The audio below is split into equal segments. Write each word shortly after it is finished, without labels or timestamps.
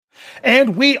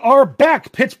And we are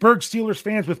back, Pittsburgh Steelers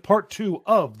fans, with part 2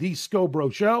 of the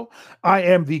Scobro Show. I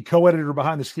am the co-editor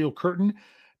behind the Steel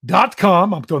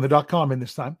Curtain.com. I'm throwing the .com in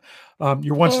this time.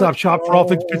 Your one-stop shop for all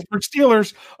things Pittsburgh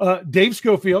Steelers. Dave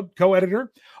Schofield,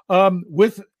 co-editor.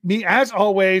 With me, as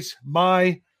always,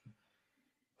 my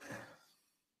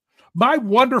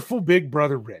wonderful big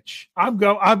brother, Rich. I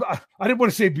didn't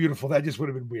want to say beautiful. That just would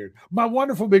have been weird. My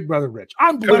wonderful big brother, Rich.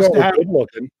 I'm blessed to have. Good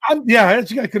looking. I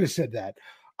could have said that.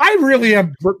 I really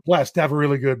am blessed to have a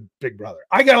really good big brother.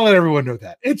 I got to let everyone know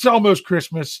that it's almost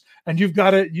Christmas, and you've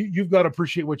got to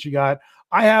appreciate what you got.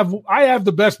 I have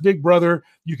the best big brother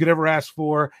you could ever ask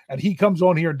for, and he comes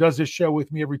on here and does this show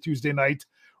with me every Tuesday night.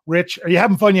 Rich, are you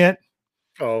having fun yet?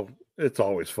 Oh, it's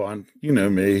always fun. You know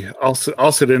me. I'll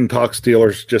sit in and talk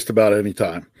Steelers just about any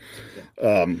time.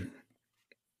 And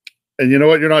you know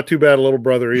what? You're not too bad, a little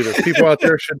brother either. People out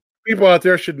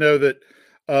there should know that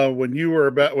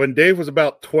when Dave was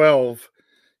about 12,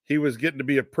 he was getting to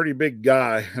be a pretty big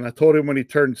guy, and I told him when he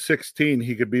turned 16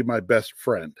 he could be my best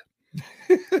friend.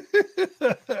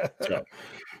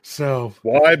 So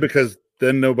why? Because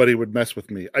then nobody would mess with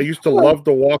me. I used to love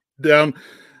to walk down.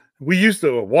 We used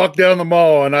to walk down the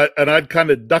mall, and I'd kind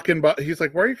of duck in. He's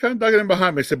like, "Why are you kind of ducking in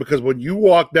behind me?" I said, "Because when you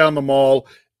walk down the mall,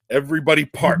 everybody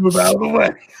parks move out of the way."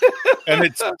 And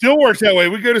it still works that way.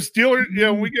 We go to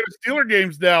Steeler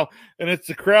games now, and it's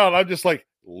the crowd. I'm just like,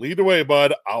 lead the way,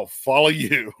 bud. I'll follow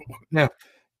you. Yeah.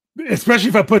 Especially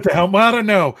if I put the helmet. I don't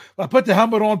know. If I put the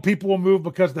helmet on, people will move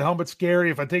because the helmet's scary.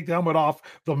 If I take the helmet off,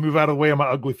 they'll move out of the way of my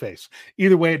ugly face.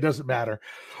 Either way, it doesn't matter.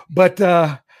 But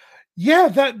yeah,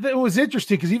 that was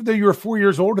interesting because even though you were 4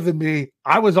 years older than me,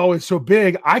 I was always so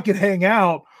big. I could hang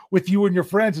out with you and your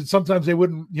friends, and sometimes they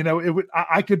wouldn't.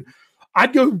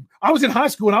 I'd go. I was in high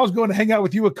school and I was going to hang out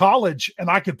with you at college, and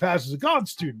I could pass as a college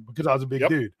student because I was a big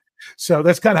dude. So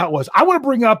that's kind of how it was. I want to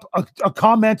bring up a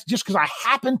comment just because I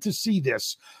happened to see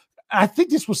this. I think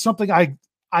this was something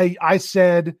I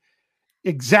said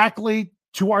exactly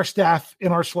to our staff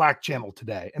in our Slack channel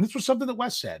today. And this was something that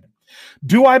Wes said.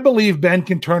 Do I believe Ben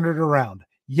can turn it around?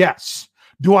 Yes.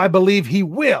 Do I believe he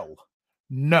will?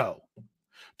 No.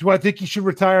 Do I think he should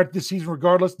retire this season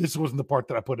regardless? This wasn't the part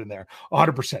that I put in there.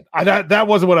 100%. That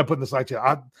wasn't what I put in the Slack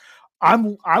channel. I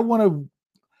want to.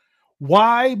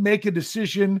 Why make a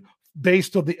decision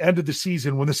based on the end of the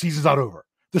season when the season's not over?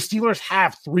 The Steelers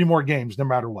have 3 more games no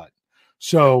matter what.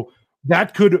 So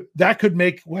that could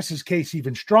make Wes's case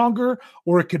even stronger,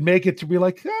 or it could make it to be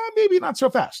like, maybe not so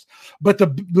fast. But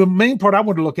the main part I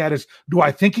want to look at is, do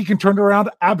I think he can turn it around?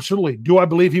 Absolutely. Do I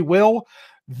believe he will?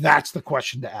 That's the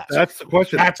question to ask. That's the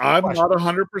question. I'm not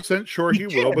 100% sure he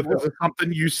will because of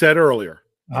something you said earlier.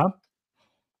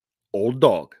 Old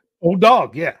dog. Old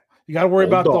dog, yeah. You got to worry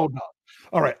about the old dog.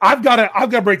 All right, I've got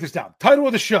to break this down. Title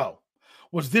of the show: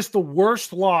 was this the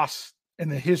worst loss in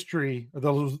the history of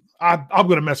those? I'm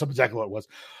going to mess up exactly what it was.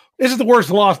 This is the worst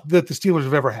loss that the Steelers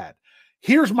have ever had.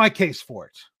 Here's my case for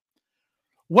it.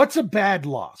 What's a bad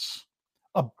loss?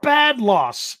 A bad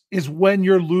loss is when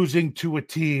you're losing to a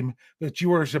team that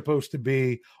you are supposed to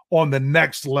be on the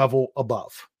next level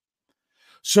above.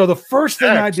 So the first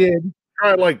thing I did,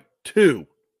 try like 2.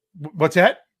 What's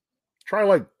that? Try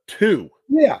like 2.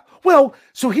 Yeah. Well,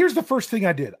 so here's the first thing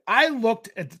I did. I looked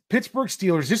at the Pittsburgh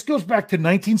Steelers. This goes back to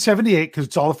 1978 because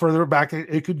it's all the further back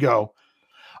it could go.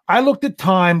 I looked at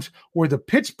times where the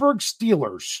Pittsburgh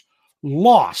Steelers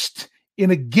lost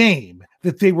in a game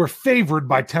that they were favored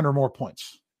by 10 or more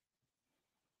points.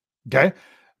 Okay.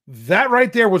 That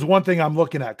right there was one thing I'm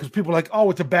looking at because people are like, oh,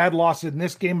 it's a bad loss in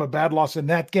this game, a bad loss in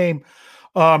that game.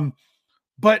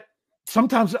 But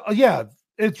sometimes,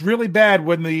 it's really bad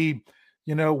when the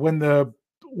 10-4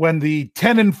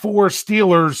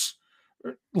 Steelers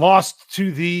lost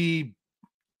to the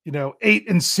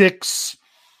 8-6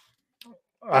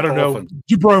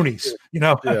 jabronis,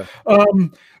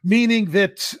 meaning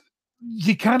that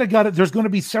you kind of got it. There's going to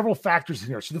be several factors in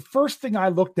here. So the first thing I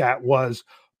looked at was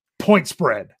point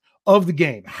spread of the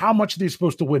game. How much are they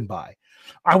supposed to win by?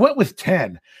 I went with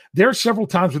 10. There are several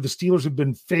times where the Steelers have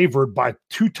been favored by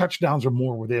 2 touchdowns or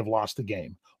more where they have lost the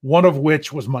game, one of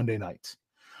which was Monday night.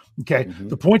 Okay. Mm-hmm.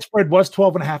 The point spread was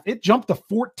 12.5. It jumped to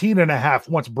 14.5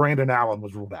 once Brandon Allen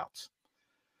was ruled out.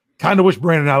 Kind of wish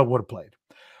Brandon Allen would have played.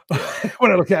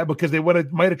 When I look at it, because they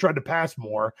might have tried to pass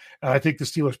more. And I think the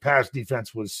Steelers' pass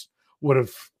defense would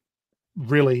have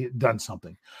really done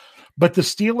something. But the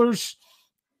Steelers,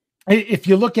 if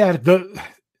you look at it,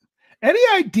 any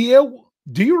idea?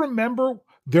 Do you remember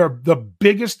the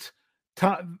biggest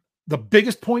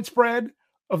point spread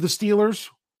of the Steelers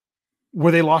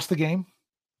where they lost the game?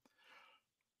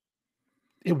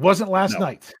 It wasn't last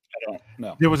night. I don't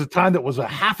know. There was a time that was a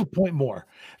half a point more.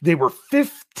 They were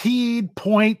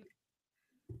 15-point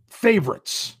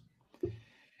favorites.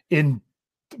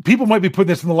 People might be putting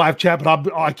this in the live chat,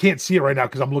 but I can't see it right now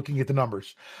because I'm looking at the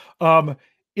numbers.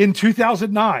 In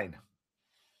 2009,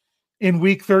 in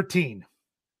week 13,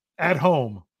 at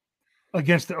home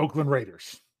against the Oakland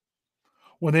Raiders,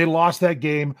 when they lost that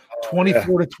game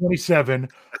 24-27,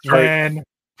 when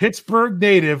Pittsburgh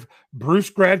native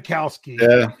Bruce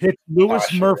Gradkowski hit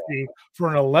Lewis Murphy for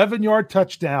an 11-yard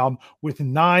touchdown with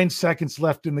 9 seconds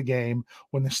left in the game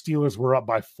when the Steelers were up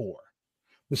by 4.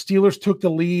 The Steelers took the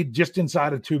lead just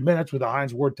inside of 2 minutes with a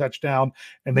Hines Ward touchdown,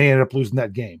 and they ended up losing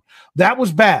that game. That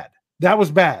was bad. That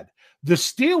was bad. The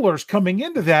Steelers coming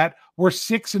into that were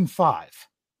 6-5,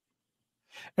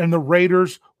 and the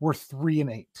Raiders were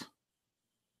 3-8.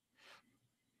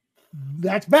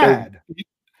 That's bad,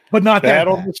 but not that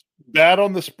bad. Bad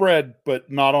on the spread, but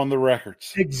not on the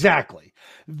records. Exactly.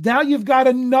 Now you've got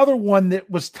another one that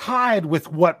was tied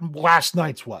with what last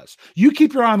night's was. You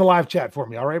keep your eye on the live chat for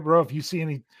me, all right, bro? If you see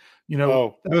any,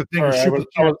 other things.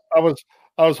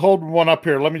 I was holding one up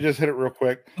here. Let me just hit it real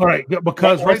quick. All right,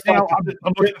 because right now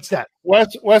I'm looking at that.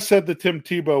 Wes said the Tim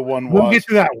Tebow one was. We'll get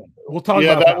to that one. We'll talk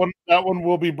about that one. That one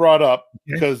will be brought up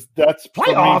because that's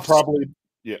playoffs. Probably.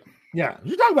 Yeah,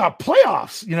 you're talking about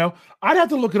playoffs. I'd have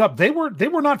to look it up. They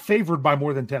were not favored by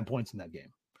more than 10 points in that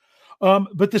game.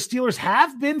 But the Steelers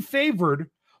have been favored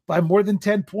by more than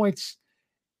 10 points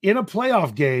in a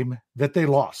playoff game that they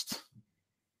lost.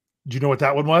 Do you know what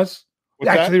that one was?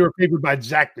 They were favored by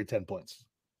exactly 10 points.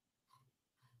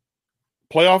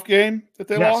 Playoff game that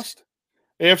they lost?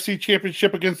 AFC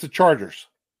Championship against the Chargers.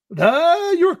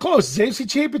 You were close. AFC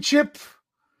Championship.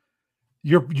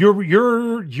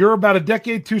 You're about a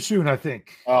decade too soon, I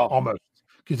think. Almost,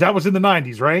 because that was in the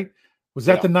 90s, right? Was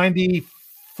that the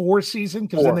 94 season?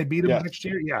 Because then they beat them next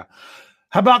year. Yeah.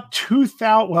 How about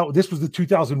 2000? Well, this was the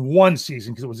 2001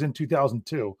 season because it was in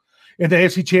 2002 in the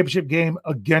AFC Championship game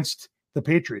against the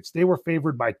Patriots. They were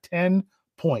favored by 10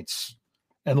 points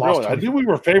and lost. Really? I knew we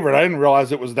were favored. I didn't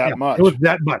realize it was that much. It was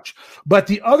that much. But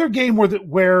the other game where the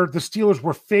Steelers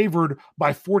were favored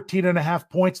by 14.5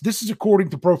 points, this is according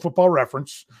to Pro Football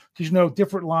Reference, because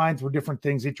different lines were different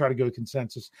things. They try to go to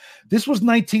consensus. This was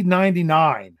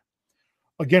 1999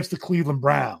 against the Cleveland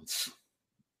Browns.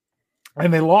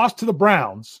 And they lost to the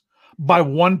Browns by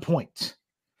 1 point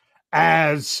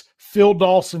as Phil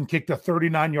Dawson kicked a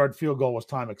 39-yard field goal as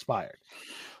time expired.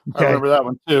 Okay? I remember that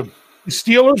one too. The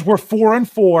Steelers were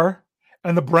 4-4,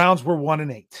 and the Browns were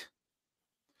 1-8.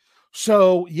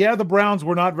 So, the Browns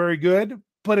were not very good,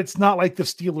 but it's not like the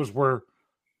Steelers were.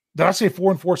 Did I say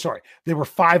 4-4? Sorry, they were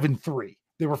 5-3.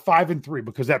 They were 5-3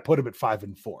 because that put them at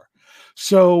 5-4.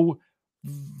 So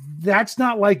that's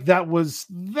not like that was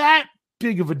that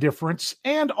big of a difference.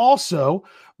 And also,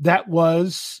 that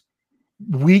was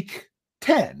week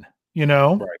 10.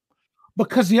 Right.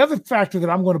 Because the other factor that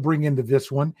I'm going to bring into this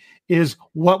one is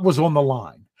what was on the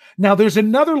line. Now, there's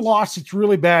another loss that's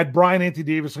really bad. Brian Anthony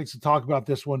Davis likes to talk about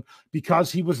this one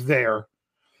because he was there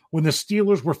when the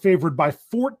Steelers were favored by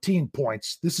 14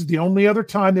 points. This is the only other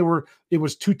time it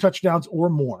was 2 touchdowns or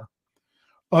more,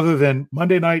 other than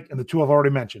Monday night and the two I've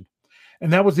already mentioned.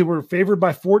 And that was they were favored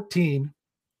by 14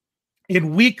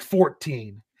 in week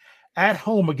 14 at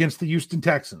home against the Houston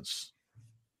Texans.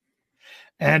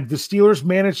 And the Steelers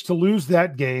managed to lose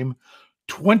that game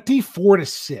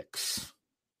 24-6.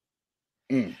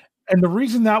 And the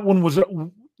reason that one was,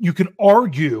 you can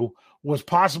argue, was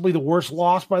possibly the worst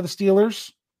loss by the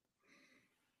Steelers.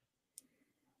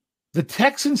 The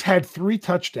Texans had 3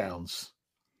 touchdowns,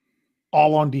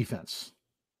 all on defense.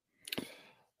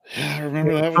 Yeah, I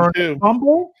remember that one too.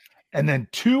 Fumble and then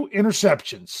 2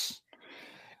 interceptions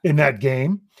in that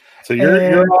game. So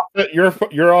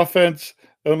your offense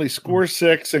only scores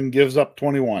 6 and gives up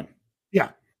 21. Yeah.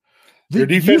 Your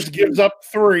defense gives up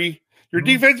 3. Your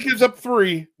defense gives up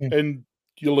 3 and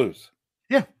you lose.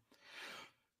 Yeah.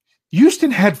 Houston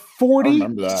had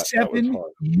 47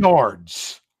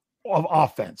 yards of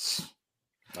offense.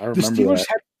 I remember the Steelers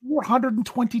had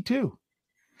 422.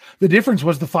 The difference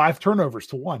was the 5 turnovers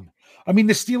to 1. I mean,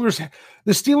 the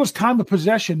Steelers' time of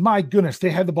possession, my goodness, they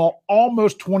had the ball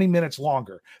almost 20 minutes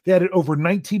longer. They had it over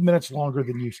 19 minutes longer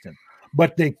than Houston.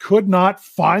 But they could not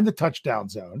find the touchdown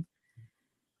zone,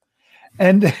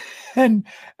 and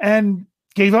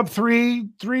gave up three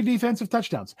defensive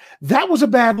touchdowns. That was a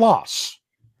bad loss.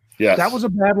 Yes, that was a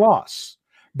bad loss.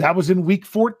 That was in week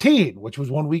 14, which was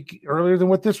 1 week earlier than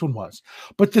what this one was.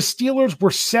 But the Steelers were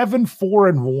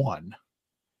 7-4-1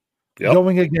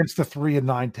 going against the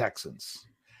 3-9 Texans,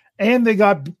 and they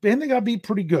got beat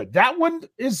pretty good. That one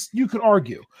is, you could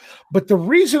argue, but the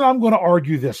reason I'm going to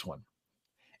argue this one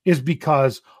is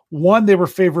because, one, they were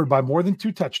favored by more than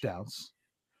 2 touchdowns.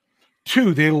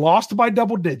 2, they lost by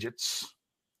double digits.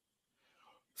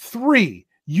 3,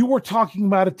 you were talking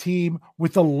about a team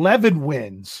with 11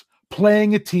 wins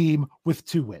playing a team with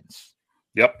 2 wins.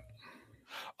 Yep.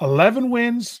 11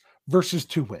 wins versus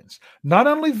 2 wins. Not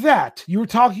only that, you were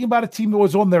talking about a team that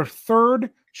was on their 3rd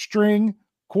string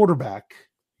quarterback.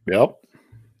 Yep.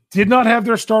 Did not have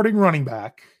their starting running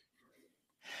back.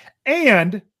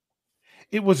 And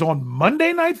it was on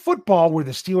Monday Night Football, where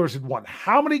the Steelers had won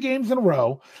how many games in a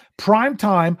row, prime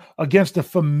time, against a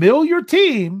familiar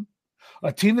team,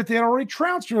 a team that they had already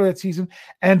trounced earlier that season,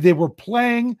 and they were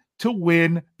playing to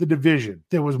win the division.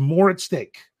 There was more at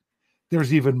stake.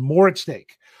 There's even more at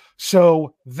stake.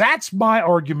 So that's my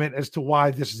argument as to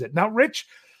why this is it. Now, Rich,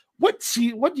 what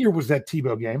year was that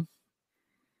Tebow game?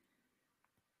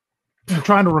 I'm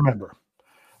trying to remember.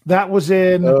 That was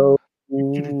in that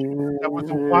was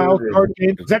a wild card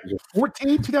game. Was that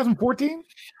 2014?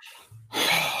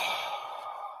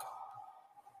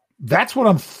 That's what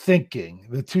I'm thinking.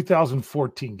 The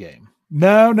 2014 game.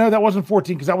 No, that wasn't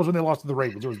 14, because that was when they lost to the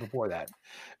Ravens. It was before that.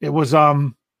 It was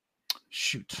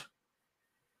shoot.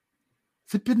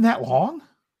 Has it been that long?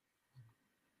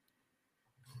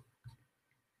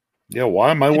 Yeah,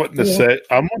 why am I wanting to say?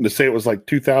 I'm wanting to say it was like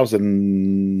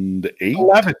 2008.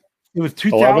 11. It was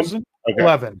 2011.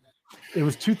 Okay. It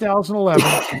was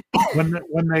 2011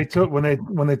 when they took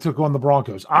on the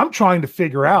Broncos. I'm trying to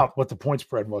figure out what the point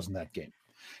spread was in that game.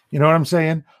 You know what I'm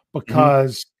saying?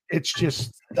 Because it's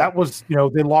just, that was,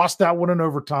 they lost that one in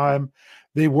overtime.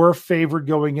 They were favored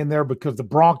going in there because the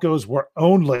Broncos were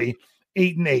only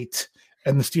 8-8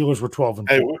 and the Steelers were 12-4.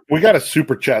 Hey, we got a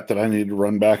super chat that I need to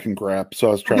run back and grab, so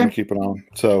I was trying to keep it on.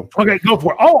 So okay, go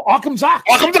for it. Oh, Occam's Ox.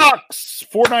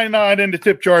 $4.99 into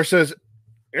tip jar says,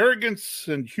 arrogance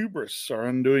and hubris are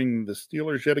undoing the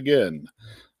Steelers yet again.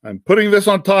 I'm putting this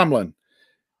on Tomlin.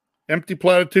 Empty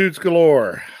platitudes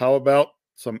galore. How about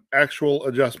some actual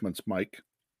adjustments, Mike?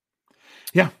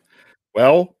 Yeah.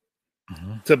 Well,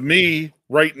 to me,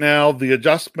 right now, the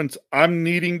adjustments I'm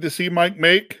needing to see Mike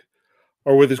make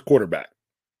are with his quarterback.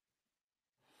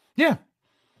 Yeah.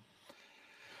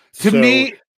 To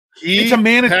me, it's a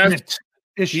management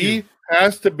issue. He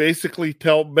has to basically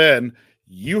tell Ben,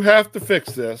 you have to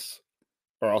fix this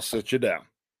or I'll sit you down.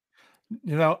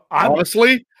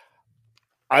 Honestly,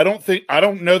 I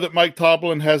don't know that Mike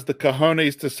Tomlin has the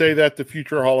cojones to say that to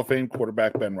future Hall of Fame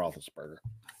quarterback Ben Roethlisberger.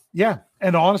 Yeah,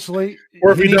 and honestly,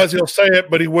 or if he does, he'll say it,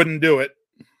 but he wouldn't do it.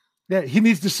 Yeah, he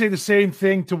needs to say the same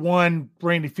thing to one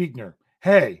Randy Fichtner.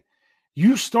 Hey,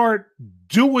 you start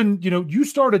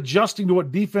adjusting to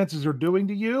what defenses are doing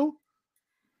to you.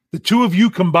 The two of you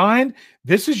combined,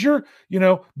 this is your,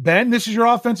 Ben, this is your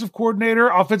offensive coordinator.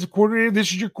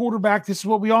 This is your quarterback. This is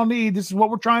what we all need. This is what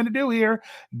we're trying to do here.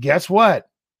 Guess what?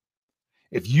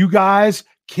 If you guys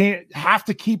have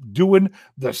to keep doing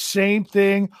the same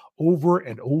thing over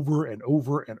and over and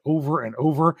over and over and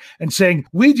over and saying,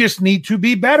 we just need to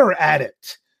be better at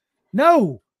it.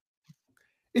 No,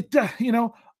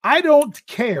 I don't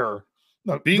care.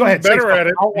 No, being go ahead, better at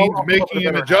it means making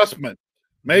an adjustment.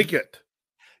 Make it.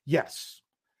 Yes.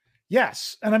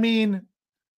 And I mean,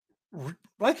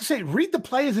 like I say, read the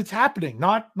play as it's happening,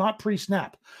 not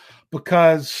pre-snap,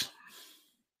 because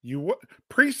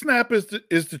pre-snap is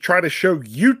to try to show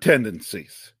you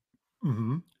tendencies,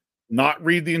 not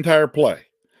read the entire play.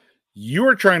 You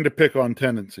are trying to pick on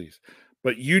tendencies,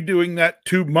 but you doing that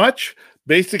too much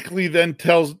basically then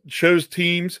shows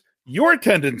teams your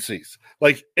tendencies.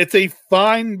 Like, it's a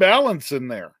fine balance in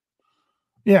there.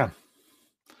 Yeah.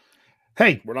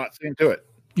 Hey, we're not seeing to it.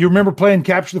 You remember playing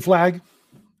Capture the Flag?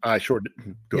 I sure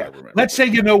do. Yeah. Let's say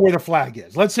you know where the flag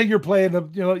is. Let's say you're playing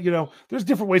there's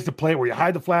different ways to play where you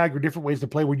hide the flag, or different ways to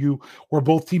play where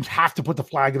both teams have to put the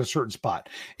flag in a certain spot.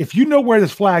 If you know where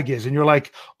this flag is and you're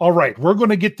like, all right, we're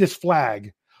going to get this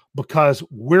flag because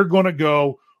we're going to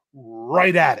go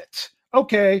right at it.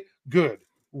 Okay, good.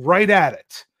 Right at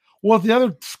it. Well, if the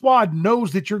other squad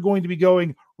knows that you're going to be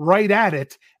going right at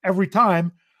it every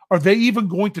time, are they even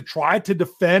going to try to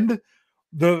defend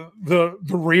the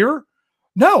rear?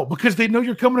 No, because they know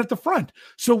you're coming at the front.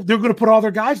 So they're going to put all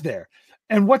their guys there.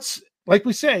 And what's, like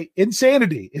we say,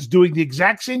 insanity is doing the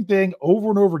exact same thing over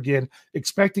and over again,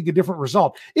 expecting a different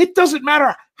result. It doesn't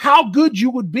matter how good you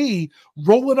would be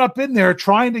rolling up in there,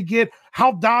 trying to get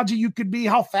how dodgy you could be,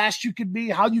 how fast you could be,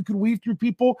 how you could weave through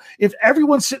people. If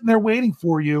everyone's sitting there waiting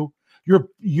for you,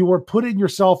 you are putting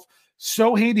yourself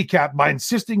so handicapped by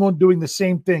insisting on doing the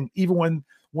same thing, even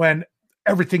when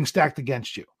everything's stacked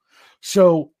against you.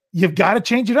 So you've got to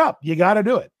change it up. You got to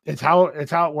do it. It's how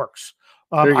it works.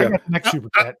 I got the next super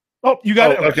chat. Oh, you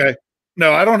got it. Okay.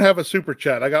 No, I don't have a super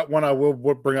chat. I got one I will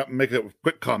bring up and make a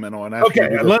quick comment on.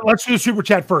 Okay, let's do the super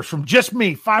chat first from just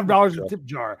me, $5 in tip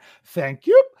jar. Thank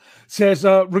you. Says,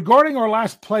 regarding our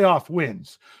last playoff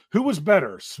wins, who was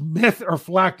better, Smith or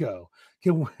Flacco?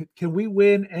 Can we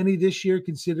win any this year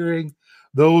considering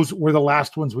those were the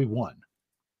last ones we won?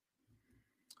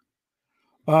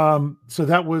 So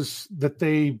that was that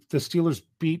the Steelers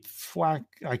beat Flack.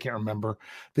 I can't remember.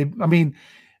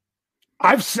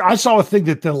 I saw a thing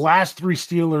that the last 3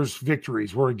 Steelers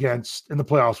victories were against in the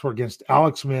playoffs were against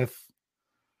Alex Smith,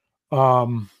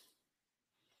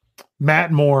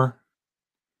 Matt Moore,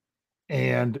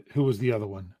 and who was the other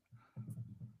one?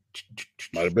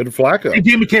 Might have been Flacco.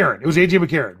 AJ McCarron. It was AJ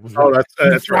McCarron.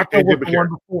 That's right. AJ McCarron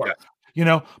before.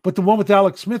 Yeah. But the one with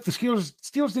Alex Smith, the Steelers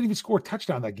didn't even score a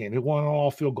touchdown that game. They won on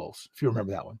all field goals, if you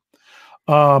remember that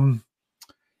one.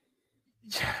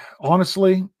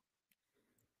 Honestly,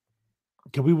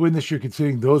 can we win this year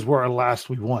considering those were our last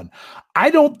we won? I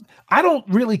don't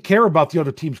really care about the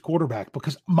other team's quarterback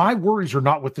because my worries are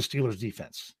not with the Steelers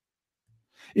defense,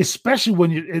 especially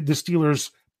when the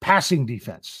Steelers passing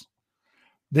defense.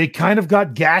 They kind of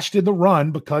got gashed in the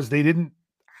run because they don't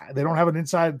have an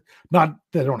inside, not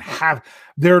they don't have,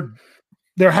 they're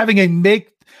having they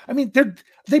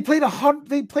played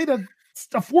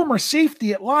a former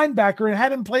safety at linebacker and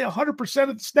had him play 100%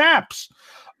 of the snaps.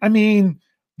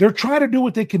 They're trying to do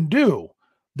what they can do.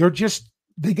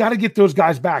 They got to get those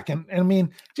guys back.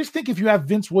 And just think if you have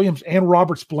Vince Williams and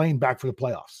Robert Spillane back for the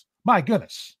playoffs. My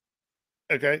goodness.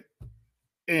 Okay.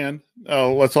 And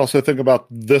let's also think about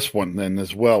this one then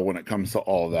as well when it comes to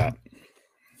all of that.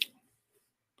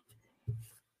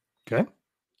 Okay.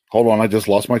 Hold on, I just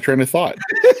lost my train of thought.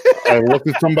 I looked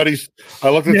at somebody's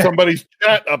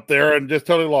chat up there and just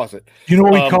totally lost it. You know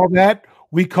what we call that?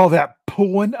 We call that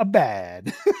pulling a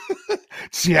bad.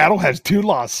 Seattle has 2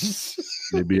 losses.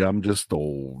 Maybe I'm just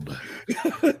old.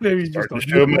 Maybe just to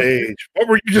show my age. What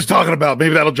were you just talking about?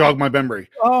 Maybe that'll jog my memory.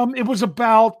 It was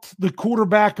about the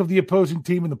quarterback of the opposing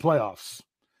team in the playoffs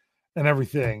and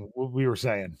everything we were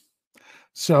saying.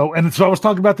 So I was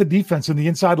talking about the defense and the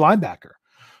inside linebacker.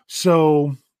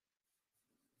 So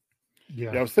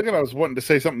yeah, I was thinking I was wanting to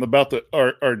say something about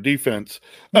our defense.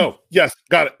 Oh, yes,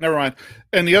 got it. Never mind.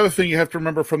 And the other thing you have to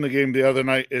remember from the game the other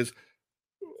night is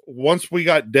once we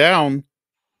got down,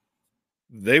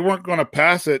 they weren't going to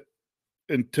pass it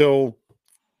until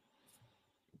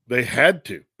they had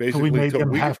to, basically, until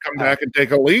we could come back and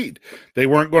take a lead. They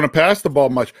weren't going to pass the ball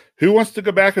much. Who wants to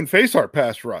go back and face our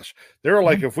pass rush? They were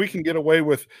like, if we can get away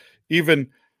with even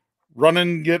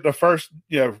running, get the first,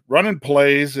 running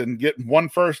plays and getting 1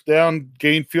 first down,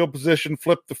 gain field position,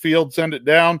 flip the field, send it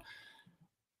down.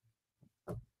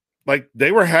 Like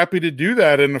they were happy to do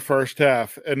that in the first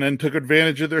half and then took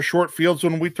advantage of their short fields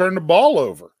when we turned the ball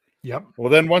over. Yep. Well,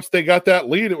 then once they got that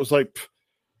lead, it was like,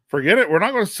 forget it. We're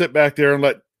not going to sit back there and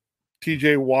let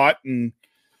TJ Watt and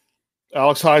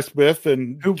Alex Highsmith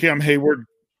and Cam Hayward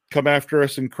come after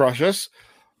us and crush us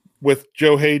with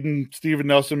Joe Hayden, Steven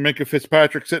Nelson, Minkah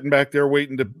Fitzpatrick sitting back there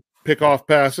waiting to pick off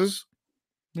passes.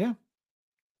 Yeah.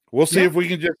 We'll see if we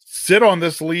can just sit on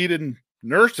this lead and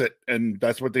nurse it. And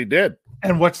that's what they did.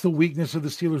 And what's the weakness of the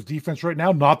Steelers defense right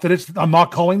now? Not that I'm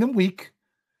not calling them weak,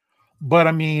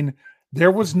 but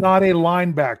there was not a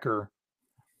linebacker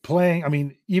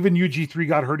playing. Even UG3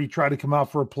 got hurt. He tried to come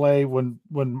out for a play when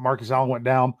Marcus Allen went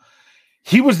down.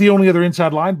 He was the only other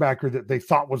inside linebacker that they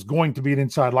thought was going to be an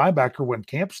inside linebacker when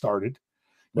camp started.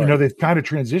 Right. They've kind of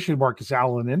transitioned Marcus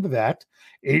Allen into that.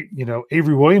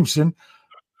 Avery Williamson.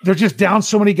 They're just down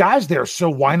so many guys there. So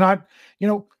why not,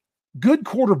 good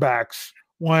quarterbacks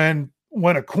when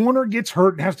a corner gets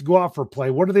hurt and has to go out for a play,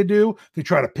 what do? They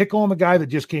try to pick on the guy that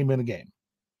just came in the game.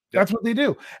 That's what they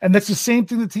do. And that's the same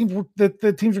thing the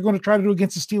teams are going to try to do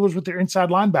against the Steelers with their inside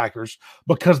linebackers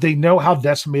because they know how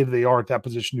decimated they are at that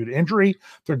position due to injury.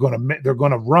 They're going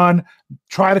to run,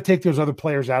 try to take those other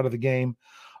players out of the game.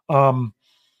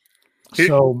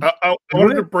 So I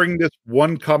wanted to bring this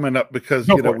one comment up because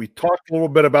we talked a little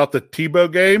bit about the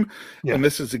Tebow game, and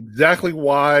this is exactly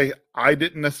why I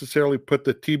didn't necessarily put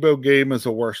the Tebow game as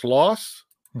a worse loss.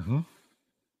 Mm-hmm.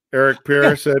 Eric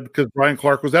Pierre said because Ryan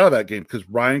Clark was out of that game because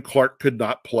Ryan Clark could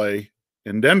not play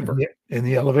in Denver. In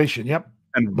the elevation, yep.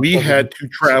 And we had to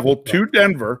travel to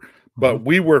Denver, but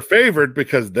we were favored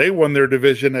because they won their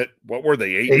division at, what were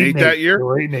they, 8-8 that year? They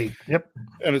were 8-8, yep.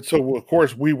 And so, of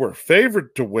course, we were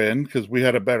favored to win because we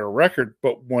had a better record.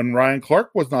 But when Ryan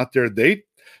Clark was not there, they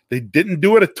didn't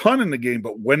do it a ton in the game,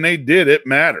 but when they did, it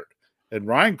mattered. And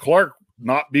Ryan Clark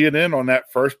not being in on that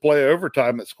first play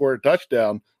overtime that scored a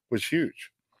touchdown was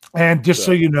huge. And just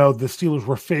so you know, the Steelers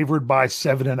were favored by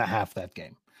 7.5 that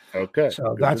game. Okay.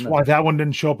 So that's why that one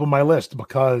didn't show up on my list,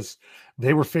 because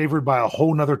they were favored by a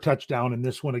whole nother touchdown in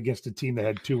this one against a team that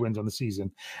had 2 wins on the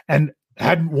season and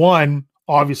hadn't won,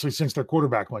 obviously, since their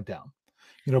quarterback went down.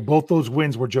 Both those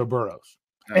wins were Joe Burrow's.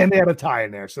 And they had a tie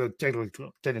in there, so technically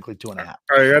 2.5. All right,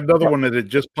 I got another one that had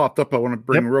just popped up I want to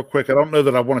bring real quick. I don't know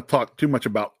that I want to talk too much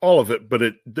about all of it, but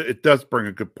it does bring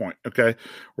a good point, okay?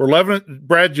 We're 11.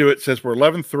 Brad Jewett says we're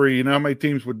 11-3. You know how many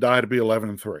teams would die to be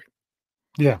 11-3?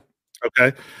 Yeah.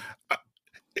 Okay.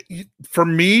 For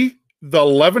me, the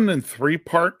 11-3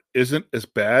 part isn't as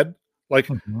bad. Like,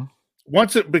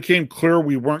 once it became clear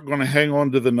we weren't going to hang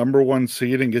on to the number 1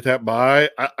 seed and get that bye,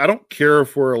 I don't care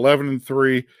if we're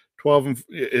 11-3, 12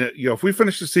 if we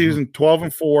finish the season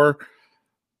 12-4,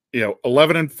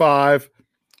 11-5,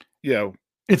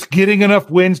 it's getting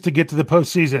enough wins to get to the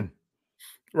postseason.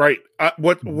 Right.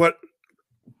 And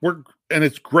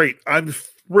it's great. I'm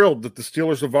thrilled that the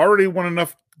Steelers have already won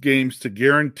enough games to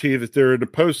guarantee that they're in the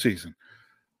postseason.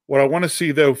 What I want to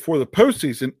see, though, for the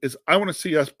postseason is I want to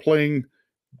see us playing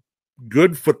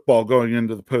good football going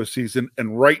into the postseason.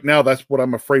 And right now, that's what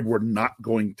I'm afraid we're not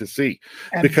going to see,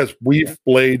 because we've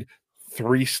played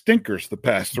 3 stinkers the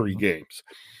past 3 games.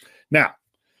 Now,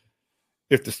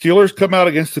 if the Steelers come out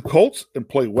against the Colts and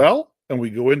play well, and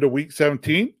we go into week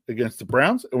 17 against the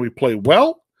Browns and we play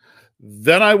well,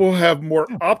 then I will have more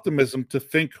optimism to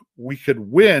think we could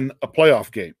win a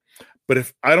playoff game. But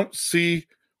if I don't see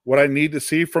what I need to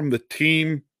see from the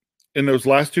team in those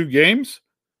last 2 games,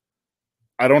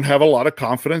 I don't have a lot of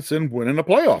confidence in winning a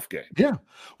playoff game. Yeah.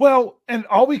 Well, and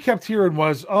all we kept hearing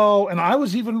was, and I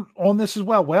was even on this as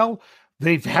well. Well,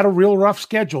 they've had a real rough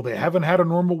schedule. They haven't had a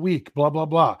normal week, blah, blah,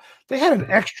 blah. They had an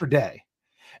extra day.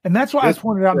 And that's why I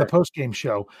pointed out in the postgame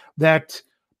show that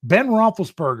Ben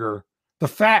Roethlisberger,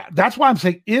 that's why I'm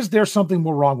saying, is there something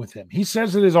more wrong with him? He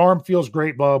says that his arm feels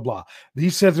great, blah, blah, blah. He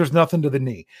says there's nothing to the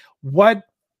knee.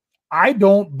 I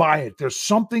don't buy it. There's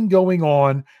something going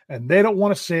on, and they don't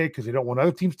want to say it because they don't want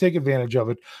other teams to take advantage of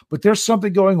it. But there's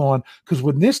something going on, because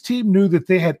when this team knew that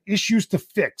they had issues to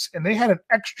fix and they had an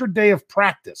extra day of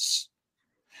practice,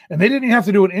 and they didn't even have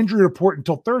to do an injury report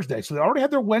until Thursday. So they already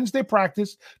had their Wednesday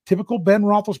practice, typical Ben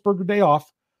Roethlisberger day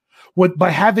off. By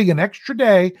having an extra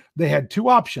day, they had 2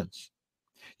 options.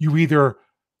 You either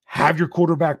have your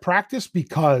quarterback practice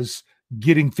because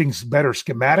getting things better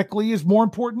schematically is more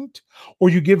important, or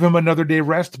you give him another day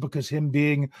rest because him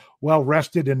being well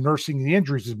rested and nursing the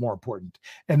injuries is more important.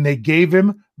 And they gave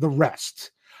him the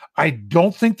rest. I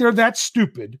don't think they're that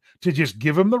stupid to just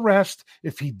give him the rest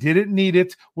if he didn't need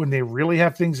it when they really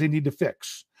have things they need to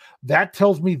fix. That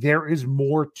tells me there is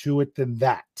more to it than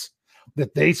that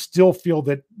they still feel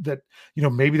that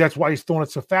maybe that's why he's throwing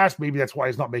it so fast. Maybe that's why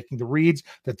he's not making the reads,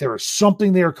 that there is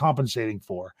something they are compensating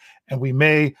for. And we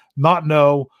may not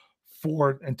know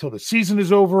until the season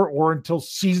is over or until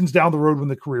seasons down the road when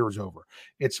the career is over.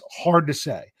 It's hard to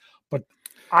say, but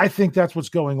I think that's what's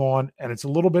going on. And it's a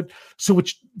little bit,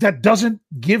 that doesn't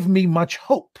give me much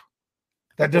hope.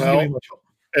 That doesn't give me much hope.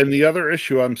 And the other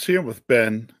issue I'm seeing with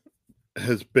Ben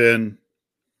has been,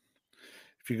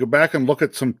 if you go back and look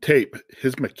at some tape,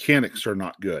 his mechanics are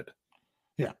not good.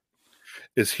 Yeah.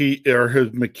 Are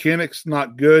his mechanics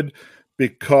not good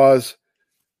because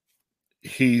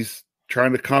he's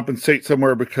trying to compensate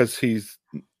somewhere because he's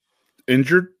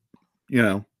injured,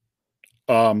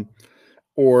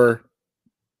 or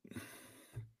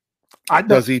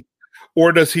does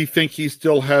he think he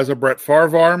still has a Brett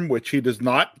Favre arm, which he does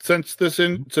not since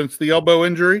the elbow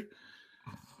injury?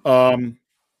 I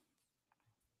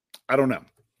don't know.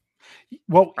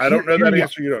 Well, I don't know that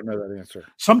answer. You don't know that answer.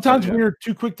 Sometimes we're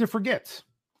too quick to forget.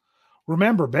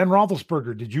 Remember, Ben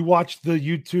Roethlisberger, did you watch the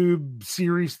YouTube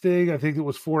series thing? I think it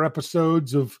was 4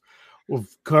 episodes of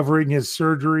covering his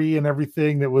surgery and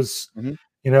everything that was,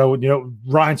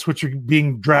 Ryan Switzer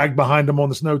being dragged behind him on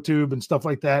the snow tube and stuff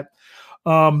like that.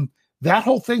 That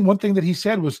whole thing, one thing that he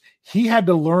said was he had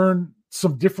to learn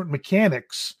some different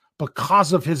mechanics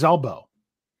because of his elbow.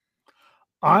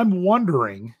 I'm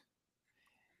wondering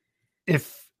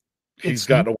if he's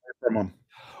gotten away from them.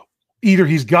 Either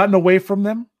he's gotten away from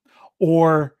them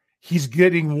or he's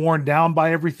getting worn down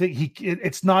by everything.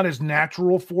 It's not as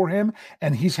natural for him,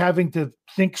 and he's having to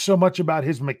think so much about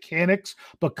his mechanics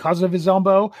because of his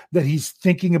elbow that he's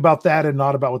thinking about that and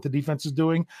not about what the defense is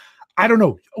doing. I don't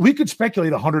know. We could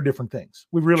speculate 100 different things.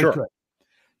 We really could.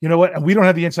 You know what? And we don't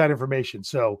have the inside information.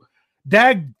 So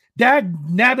dag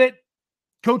nabbit,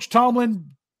 Coach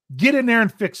Tomlin, get in there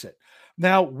and fix it.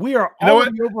 Now, we are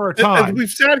already over our time. As we've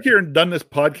sat here and done this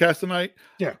podcast tonight,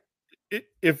 yeah.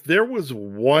 If there was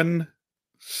one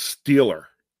Steeler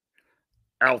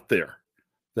out there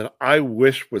that I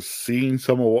wish was seeing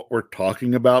some of what we're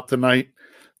talking about tonight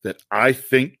that I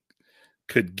think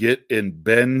could get in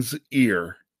Ben's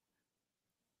ear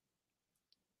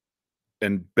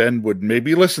and Ben would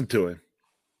maybe listen to him,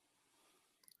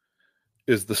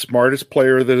 is the smartest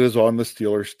player that is on the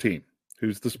Steelers team.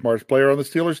 Who's the smartest player on the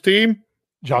Steelers team?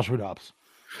 Joshua Dobbs.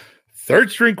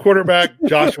 Third string quarterback,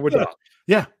 Joshua Dobbs.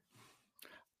 Yeah.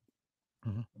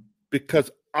 Because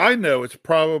I know it's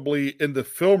probably in the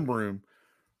film room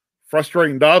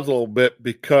frustrating Dobbs a little bit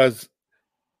because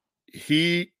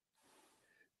he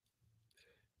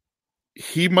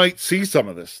might see some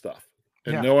of this stuff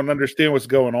and no one understand what's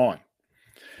going on.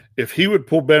 If he would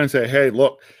pull Ben and say, hey,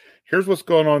 look, here's what's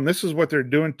going on. This is what they're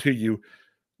doing to you.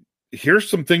 Here's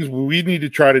some things we need to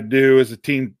try to do as a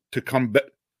team to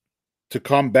combat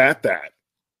that.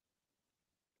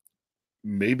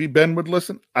 Maybe Ben would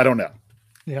listen. I don't know.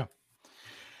 Yeah.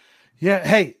 Yeah.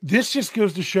 Hey, this just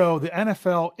goes to show the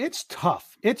NFL, it's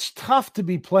tough. It's tough to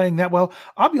be playing that well.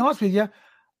 I'll be honest with you.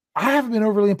 I haven't been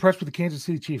overly impressed with the Kansas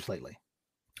City Chiefs lately.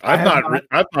 I'm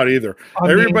not either.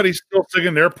 Everybody's still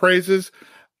singing their praises.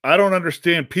 I don't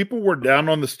understand. People were down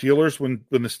on the Steelers when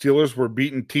the Steelers were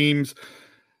beating teams,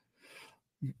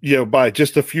 by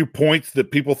just a few points that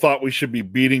people thought we should be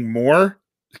beating more.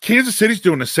 Kansas City's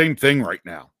doing the same thing right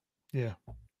now. Yeah.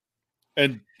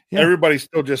 And everybody's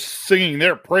still just singing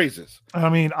their praises. I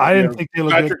mean, I didn't think they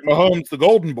looked Patrick Mahomes, the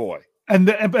golden boy. And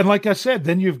like I said,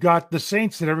 then you've got the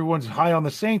Saints that everyone's high on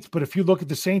the Saints. But if you look at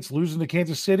the Saints losing to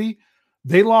Kansas City,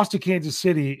 they lost to Kansas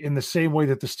City in the same way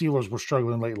that the Steelers were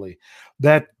struggling lately,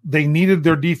 that they needed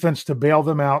their defense to bail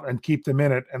them out and keep them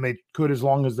in it, and they could as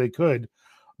long as they could.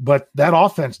 But that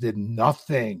offense did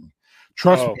nothing.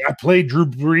 Trust me, I played Drew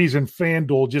Brees and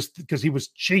FanDuel just because he was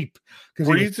cheap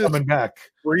because he was coming back.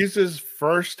 Brees'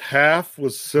 first half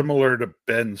was similar to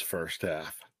Ben's first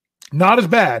half. Not as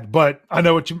bad, but I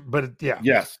know what you – but yeah.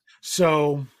 Yes.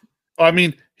 So – I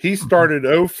mean, he started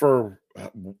 0 for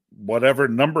whatever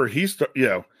number he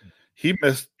he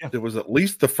missed. It was at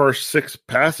least the first 6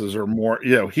 passes or more.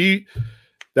 It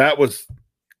was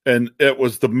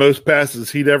the most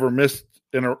passes he'd ever missed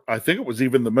I think it was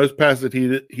even the most passes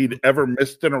he'd ever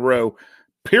missed in a row,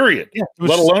 period. Yeah,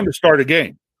 let alone to start a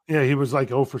game. Yeah, he was like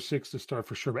 0 for 6 to start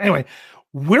for sure. But anyway,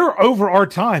 we're over our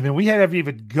time and we haven't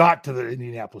even got to the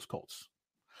Indianapolis Colts.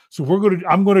 So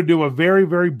I'm going to do a very,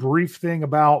 very brief thing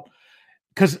about,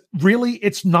 because really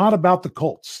it's not about the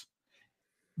Colts.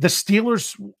 The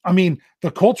Steelers,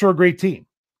 the Colts are a great team.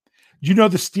 The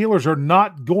Steelers are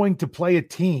not going to play a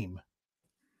team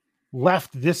left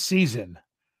this season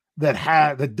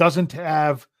that doesn't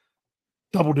have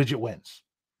double-digit wins.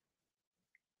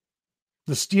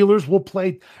 The Steelers will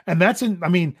play, and that's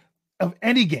of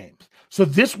any games. So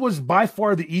this was by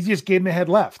far the easiest game they had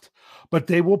left, but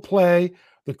they will play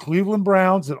the Cleveland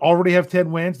Browns that already have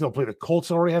 10 wins. They'll play the Colts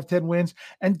that already have 10 wins.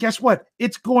 And guess what?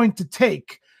 It's going to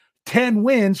take 10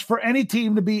 wins for any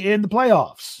team to be in the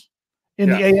playoffs in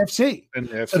the AFC.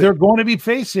 So they're going to be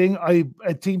facing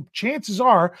a team, chances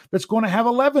are, that's going to have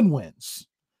 11 wins,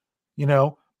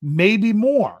 maybe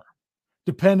more,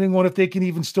 depending on if they can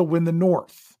even still win the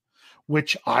North,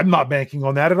 which I'm not banking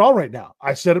on that at all right now.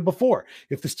 I said it before.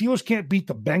 If the Steelers can't beat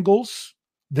the Bengals,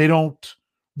 if they don't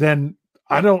win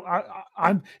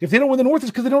the North,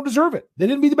 it's because they don't deserve it. They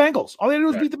didn't beat the Bengals. All they had to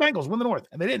do was beat the Bengals, win the North,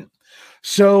 and they didn't.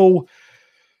 So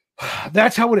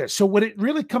that's how it is. So when it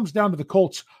really comes down to the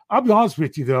Colts, I'll be honest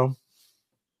with you, though.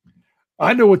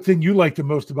 I know what thing you like the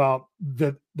most about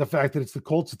the fact that it's the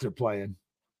Colts that they're playing.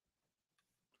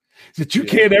 Is that you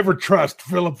can't ever trust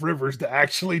Phillip Rivers to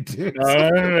actually do.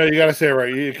 No, you got to say it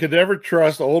right. You could never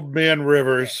trust old man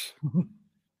Rivers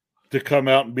to come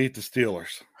out and beat the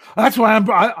Steelers. That's why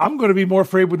I'm going to be more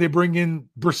afraid when they bring in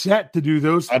Brissett to do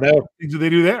those things that they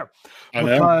do there.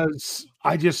 Because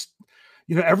I just,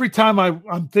 every time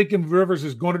I'm thinking Rivers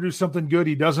is going to do something good,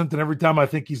 he doesn't. And every time I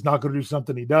think he's not going to do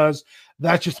something, he does.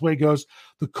 That's just the way it goes.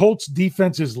 The Colts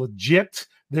defense is legit.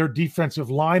 Their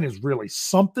defensive line is really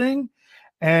something.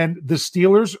 And the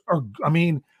Steelers are,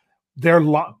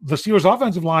 the Steelers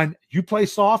offensive line, you play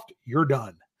soft, you're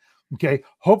done. Okay.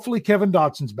 Hopefully Kevin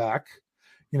Dotson's back.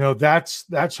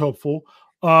 That's hopeful.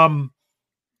 And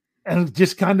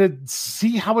just kind of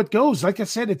see how it goes. Like I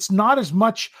said, it's not as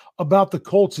much about the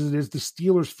Colts as it is the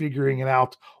Steelers figuring it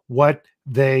out what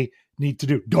they need to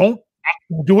do. Don't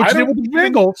do what you did with the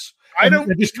Bengals. I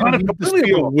don't just trying to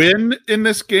completely win in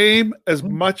this game as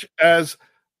much as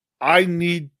I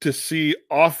need to see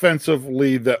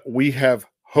offensively that we have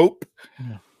hope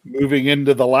moving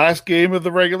into the last game of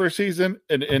the regular season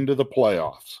and into the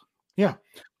playoffs. Yeah.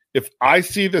 If I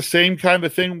see the same kind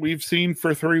of thing we've seen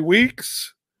for 3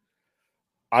 weeks,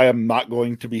 I am not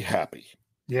going to be happy.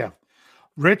 Yeah.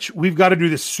 Rich, we've got to do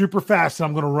this super fast, and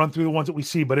I'm going to run through the ones that we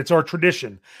see, but it's our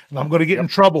tradition, and I'm going to get in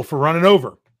trouble for running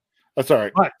over. That's all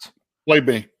right. But Blame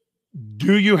me.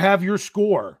 do you have your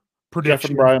score prediction? Jeff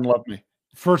and Brian love me.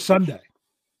 For Sunday?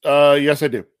 Yes, I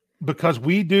do. Because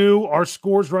we do our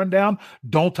scores rundown.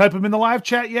 Don't type them in the live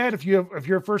chat yet. If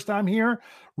you're a first time here,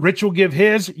 Rich will give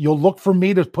his. You'll look for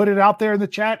me to put it out there in the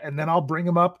chat, and then I'll bring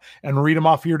them up and read them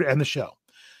off here to end the show.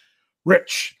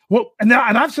 Rich, well, and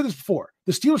I've said this before.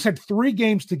 The Steelers had 3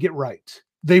 games to get right.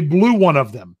 They blew one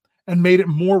of them and made it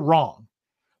more wrong.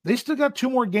 They still got 2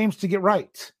 more games to get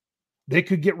right. They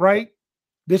could get right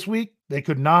this week. They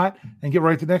could not and get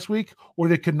right the next week, or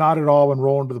they could not at all and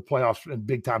roll into the playoffs in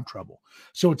big time trouble.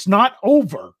 So it's not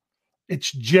over.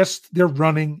 It's just they're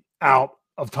running out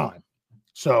of time.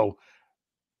 So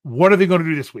what are they going to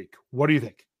do this week? What do you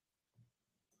think?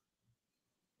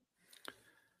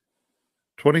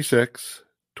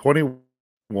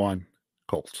 26-21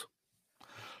 Colts.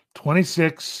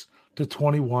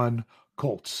 26-21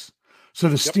 Colts. So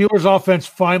the Steelers offense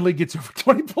finally gets over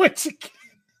 20 points again.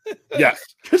 Yes,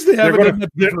 because they're going to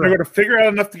figure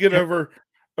out enough to get over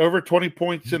 20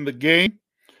 points in the game,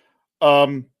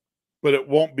 but it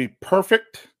won't be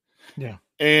perfect. Yeah,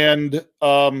 and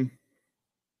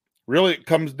really, it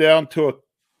comes down to a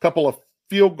couple of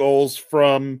field goals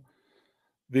from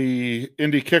the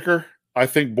Indy kicker. I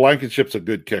think Blankenship's a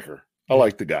good kicker. I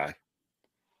like the guy.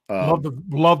 Love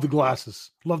the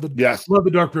glasses. Love the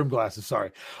dark room glasses.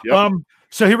 Sorry. Yep.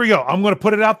 So here we go. I'm going to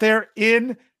put it out there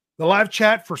in the live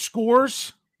chat for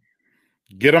scores.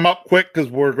 Get them up quick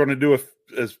because we're going to do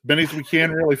as many as we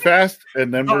can really fast,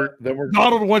 and then we're.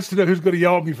 Donald wants to know who's going to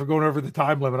yell at me for going over the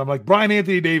time limit. I'm like Brian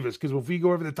Anthony Davis, because if we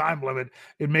go over the time limit,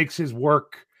 it makes his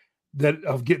work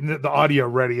of getting the audio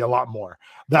ready a lot more.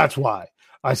 That's why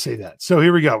I say that. So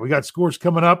here we go. We got scores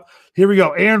coming up. Here we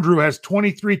go. Andrew has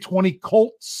 23-20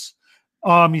 Colts.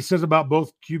 He says about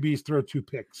both QBs throw 2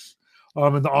 picks.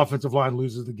 And the offensive line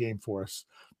loses the game for us.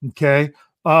 Okay.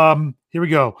 Here we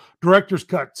go. Director's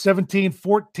cut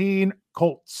 17-14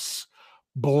 Colts.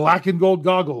 Black and gold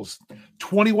goggles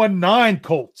 21-9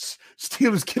 Colts.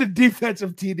 Steelers get a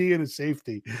defensive TD and a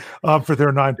safety for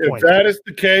their 9 points. If that is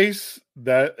the case,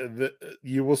 that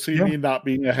you will see me not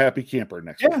being a happy camper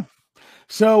next week.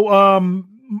 So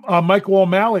Michael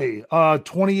O'Malley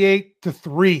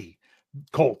 28-3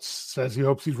 Colts says he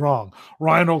hopes he's wrong.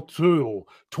 Ryan O'Toole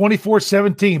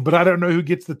 24-17, but I don't know who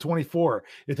gets the 24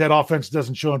 if that offense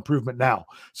doesn't show improvement now.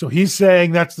 So he's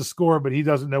saying that's the score, but he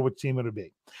doesn't know what team it'll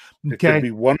be. Okay. It could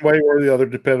be one way or the other,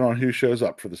 depending on who shows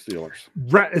up for the Steelers.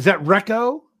 Is that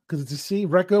Recco? Because it's a C,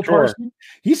 Recco Sure. Parson.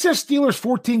 He says Steelers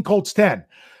 14, Colts 10.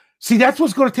 See, that's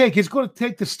what's going to take. It's going to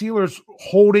take the Steelers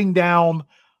holding down.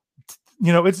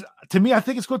 It's to me, I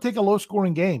think it's going to take a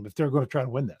low-scoring game if they're going to try to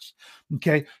win this.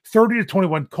 Okay,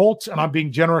 30-21 Colts, and I'm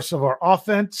being generous of our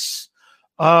offense.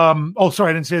 Sorry,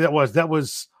 I didn't say that was.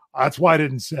 That's why I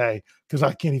didn't say, because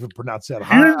I can't even pronounce that.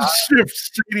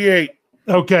 Shift 88.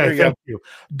 Okay, thank you.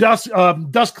 Dusk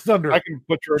Thunder. I can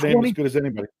butcher a name as good as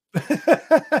anybody.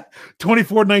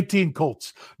 24-19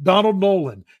 Colts. Donald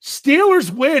Nolan. Steelers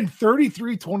win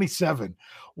 33-27.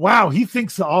 Wow, he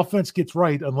thinks the offense gets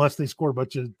right unless they score a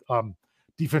bunch of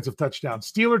defensive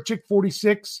touchdowns. Steeler Chick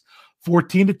 46,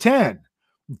 14-10.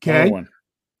 Okay.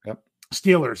 Yep.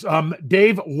 Steelers.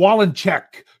 Dave Wallencheck,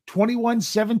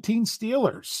 21-17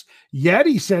 Steelers.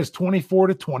 Yeti says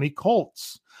 24-20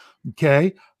 Colts.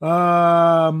 Okay.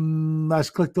 I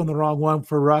clicked on the wrong one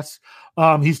for Russ.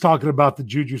 He's talking about the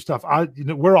Juju stuff.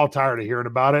 We're all tired of hearing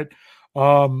about it. That's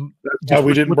why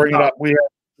we didn't bring it up. We have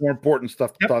more important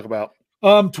stuff to talk about.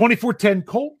 24-10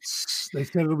 Colts. They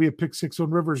said it'll be a pick 6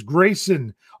 on Rivers.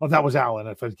 Grayson. Oh, that was Allen,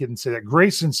 if I didn't say that.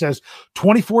 Grayson says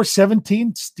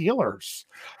 24-17 Steelers.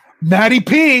 Matty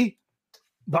P,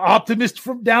 the optimist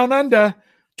from down under,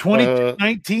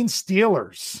 22-19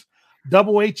 Steelers.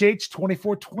 Double HH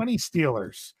 24-20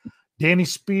 Steelers. Danny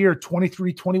Spear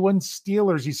 23-21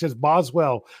 Steelers. He says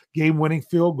Boswell game-winning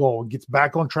field goal and gets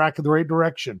back on track in the right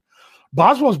direction.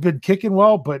 Boswell's been kicking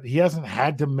well, but he hasn't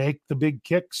had to make the big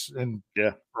kicks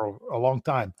for a long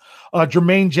time.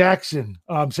 Jermaine Jackson,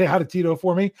 say hi to Tito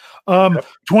for me.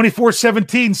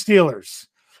 24-17 Steelers.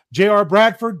 J.R.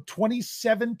 Bradford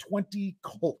 27-20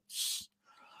 Colts.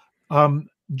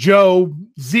 Joe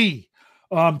Z.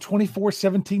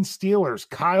 24-17 Steelers.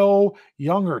 Kyle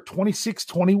Younger,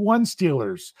 26-21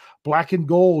 Steelers. Black and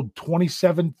Gold,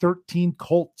 27-13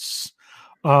 Colts.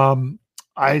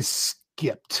 I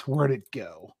skipped. Where'd it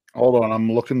go? Hold on,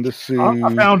 I'm looking to see.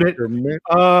 I found it.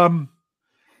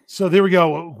 So there we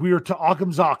go. We are to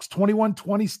Occam's Ox, 21-20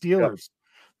 Steelers.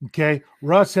 Okay.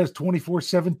 Russ has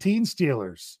 24-17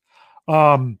 Steelers.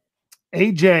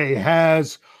 AJ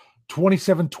has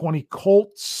 27-20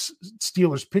 Colts.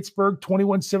 Steelers Pittsburgh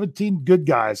 21-17. Good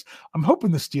guys. I'm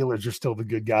hoping the Steelers are still the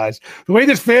good guys. The way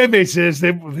this fan base is,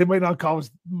 they might not call us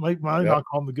not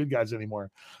call them the good guys anymore.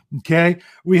 Okay.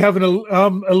 We have an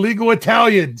illegal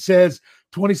Italian says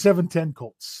 27-10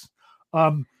 Colts.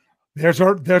 There's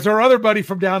our other buddy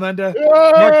from down under,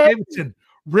 Mark Davidson.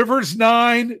 Rivers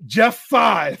 9, Jeff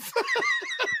 5.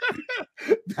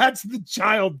 That's the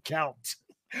child count.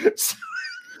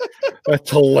 That's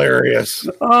hilarious.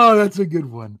 Oh, that's a good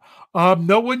one.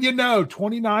 No one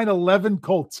 29-11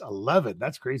 Colts. 11.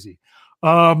 That's crazy.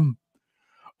 Occam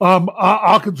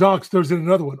Jocks throws in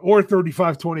another one, or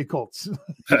 35-20 Colts.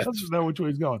 Doesn't know which way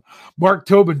he's going. Mark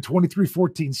Tobin,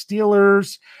 23-14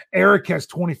 Steelers. Eric has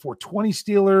 24-20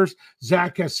 Steelers.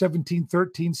 Zach has 17-13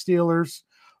 Steelers.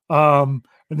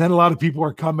 And then a lot of people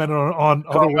are commenting on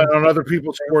other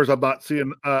people's scores. I'm not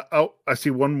seeing. I see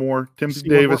one more. Timothy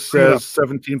Davis says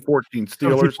 17-14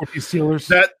 Steelers. 17-14 Steelers.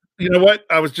 That, you know what?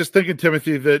 I was just thinking,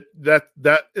 Timothy,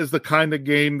 that is the kind of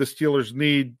game the Steelers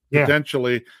need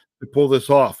potentially to pull this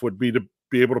off. Would be to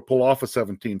be able to pull off a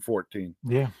 17-14.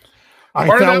 Yeah,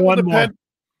 I found one more.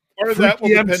 Part of that will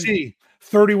depend.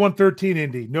 31-13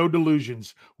 Indy. No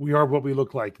delusions. We are what we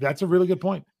look like. That's a really good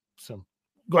point. So,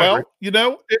 well,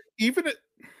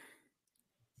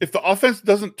 if the offense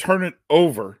doesn't turn it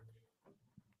over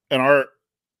and our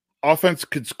offense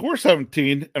could score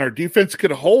 17 and our defense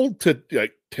could hold to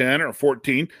like 10 or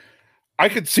 14, I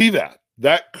could see that.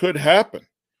 That could happen.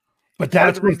 But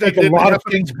that's going to take a lot of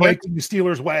things breaking the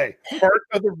Steelers' way. Part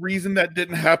of the reason that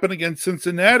didn't happen against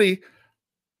Cincinnati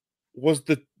was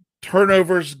the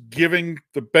turnovers giving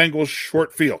the Bengals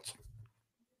short fields.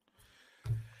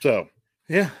 So,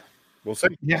 yeah. We'll see.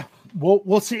 Yeah,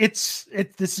 we'll see. This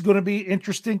is going to be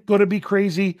interesting. Going to be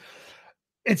crazy.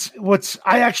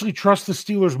 I actually trust the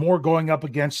Steelers more going up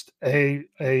against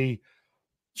a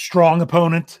strong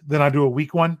opponent than I do a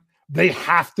weak one. They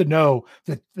have to know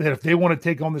that if they want to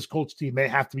take on this Colts team, they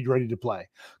have to be ready to play,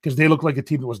 because they look like a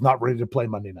team that was not ready to play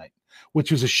Monday night,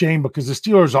 which is a shame because the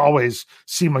Steelers always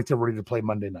seem like they're ready to play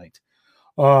Monday night.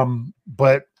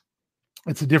 But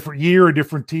it's a different year, a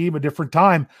different team, a different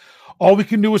time. All we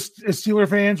can do as Steeler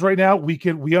fans right now,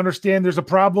 we understand there's a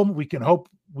problem. We can hope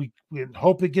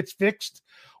it gets fixed.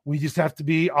 We just have to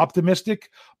be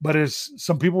optimistic. But as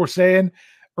some people were saying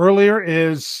earlier,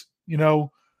 there's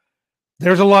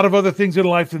a lot of other things in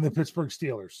life than the Pittsburgh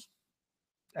Steelers.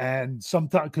 And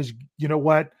sometimes, because you know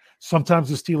what? Sometimes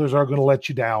the Steelers are going to let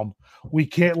you down. We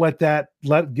can't let that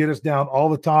get us down all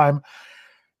the time.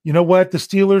 You know what? The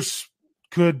Steelers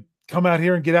could come out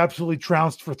here and get absolutely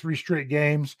trounced for 3 straight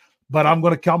games. But I'm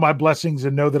going to count my blessings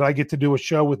and know that I get to do a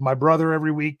show with my brother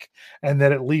every week, and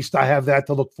that at least I have that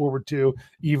to look forward to,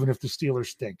 even if the Steelers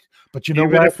stink. But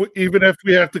even if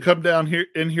we have to come down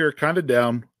here kind of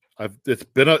down,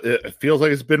 it feels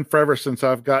like it's been forever since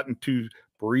I've gotten to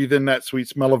breathe in that sweet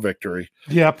smell of victory.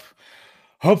 Yep.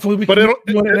 Hopefully we can. But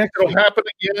it'll happen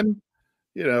again.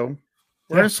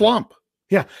 We're in a slump.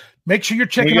 Yeah. Make sure you're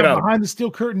checking out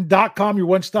BehindTheSteelCurtain.com, your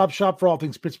one-stop shop for all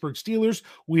things Pittsburgh Steelers.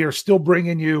 We are still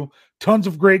bringing you tons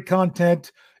of great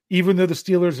content. Even though the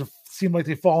Steelers have seemed like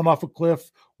they've fallen off a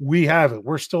cliff, we haven't.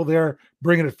 We're still there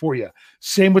bringing it for you.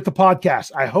 Same with the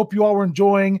podcast. I hope you all are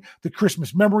enjoying the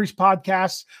Christmas Memories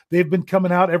podcasts. They've been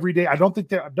coming out every day. I don't know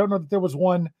that there was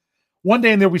one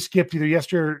day in there we skipped either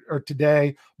yesterday or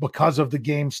today because of the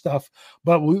game stuff,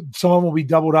 but some of them will be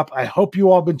doubled up. I hope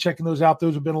you all have been checking those out.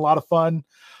 Those have been a lot of fun.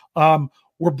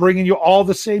 We're bringing you all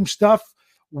the same stuff.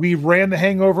 We ran the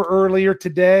Hangover earlier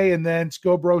today, and then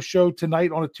Scobro show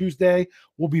tonight on a Tuesday.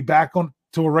 We'll be back on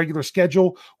to a regular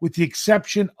schedule, with the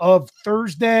exception of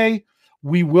Thursday.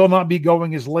 We will not be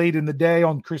going as late in the day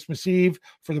on Christmas Eve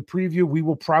for the preview. We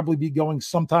will probably be going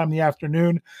sometime in the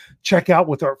afternoon. Check out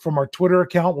from our Twitter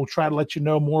account. We'll try to let you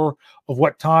know more of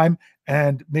what time,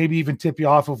 and maybe even tip you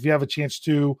off if you have a chance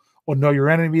to, or Know Your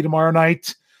Enemy tomorrow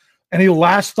night. Any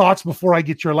last thoughts before I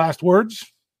get your last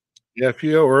words? Yeah, if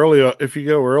you go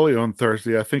early on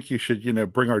Thursday, I think you should,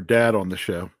 bring our dad on the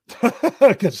show.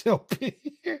 Because he'll be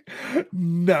here.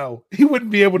 No, he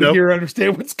wouldn't be able to hear or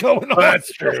understand what's going on.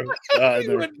 That's true. Sorry,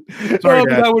 Dad.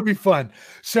 That would be fun.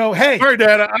 So, hey. Sorry,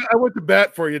 Dad. I went to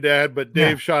bat for you, Dad, but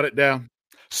Dave shot it down.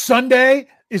 Sunday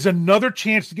is another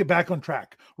chance to get back on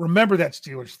track. Remember that,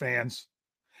 Steelers fans.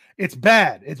 It's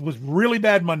bad. It was really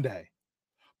bad Monday.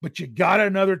 But you got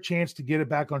another chance to get it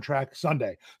back on track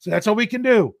Sunday. So that's all we can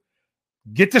do.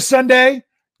 Get to Sunday,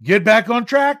 get back on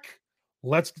track.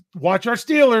 Let's watch our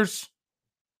Steelers.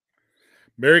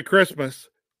 Merry Christmas.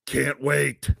 Can't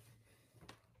wait.